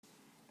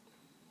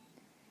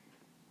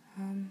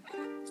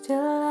Still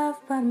alive,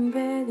 but I'm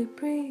barely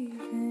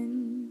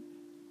breathing.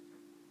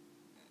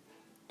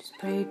 Just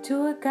pray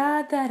to a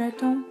God that I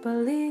don't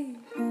believe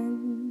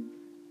in.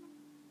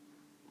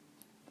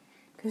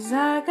 'Cause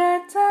I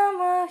got time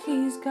while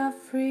he's got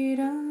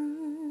freedom.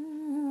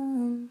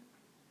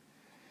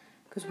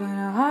 'Cause when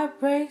a heart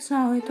breaks,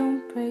 no, it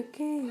don't break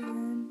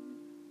even.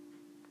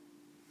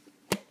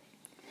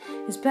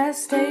 His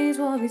best days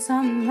will be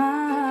some of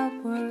my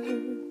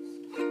worst.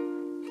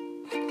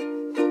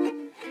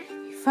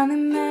 He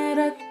finally met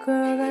a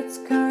girl that's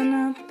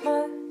gonna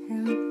put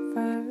him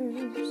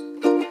first.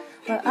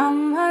 But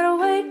I'm wide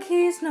awake,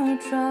 he's no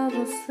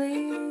trouble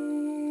sleeping.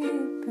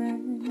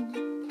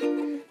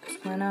 'Cause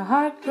when a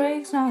heart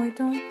breaks, no, it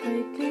don't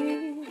break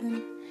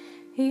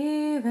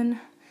even.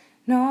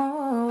 No.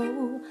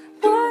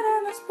 What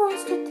am I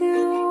supposed to do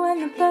when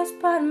the best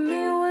part of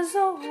me was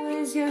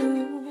always you?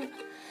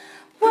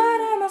 What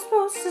am I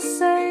supposed to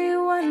say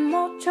when I'm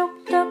all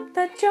choked up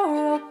that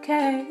you're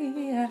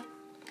okay?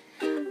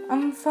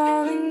 I'm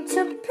falling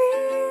to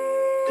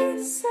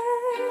pieces.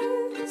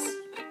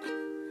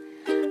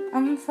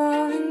 I'm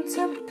falling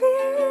to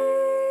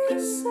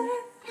pieces.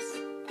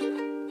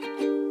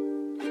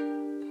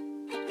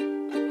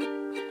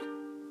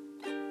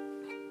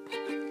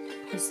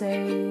 They say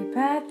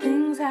bad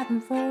things happen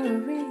for a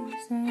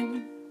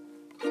reason,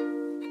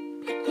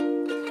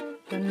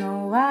 but no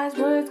wise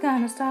words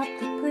gonna stop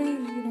the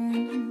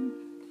bleeding.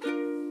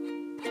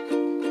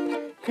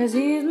 'Cause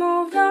he's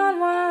moved on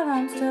while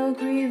I'm still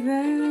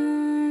grieving.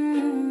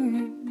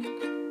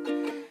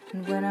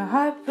 And when a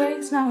heart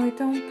breaks, now it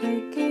don't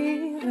break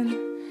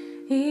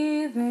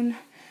even.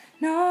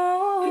 No.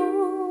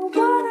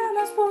 What am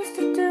I supposed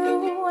to do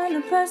when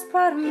the best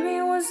part of me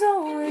was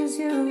always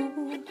you?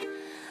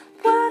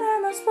 What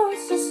am I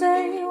supposed to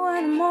say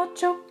when I'm all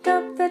choked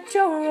up that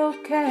you're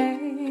okay?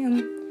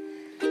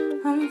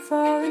 I'm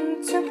falling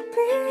to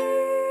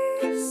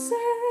pieces.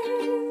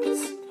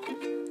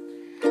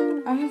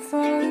 I'm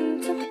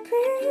falling to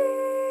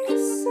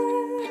pieces.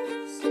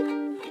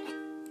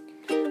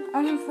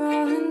 I'm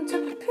falling to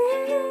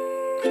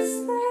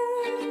pieces.